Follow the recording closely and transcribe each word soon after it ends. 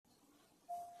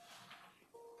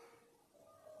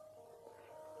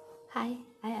Hi,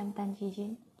 I am Tan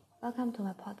Jijin. Welcome to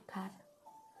my podcast.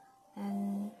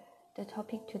 And the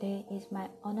topic today is my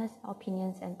honest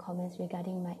opinions and comments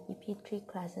regarding my EP3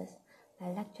 classes, my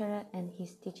lecturer and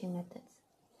his teaching methods.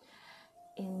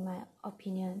 In my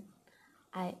opinion,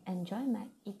 I enjoy my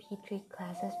EP3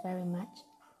 classes very much.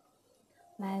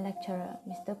 My lecturer,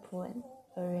 Mr. Puen,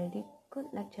 a really good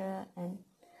lecturer and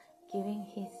giving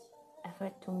his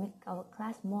effort to make our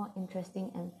class more interesting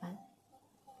and fun.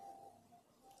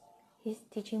 His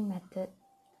teaching method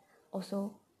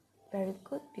also very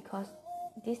good because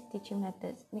this teaching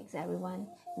methods makes everyone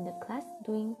in the class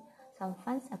doing some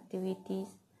fun activities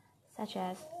such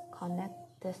as connect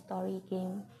the story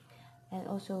game and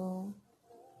also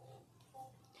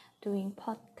doing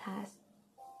podcasts.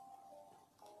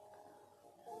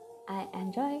 I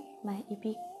enjoy my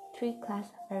EP3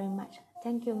 class very much.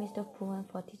 Thank you, Mr. Puen,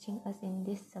 for teaching us in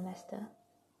this semester.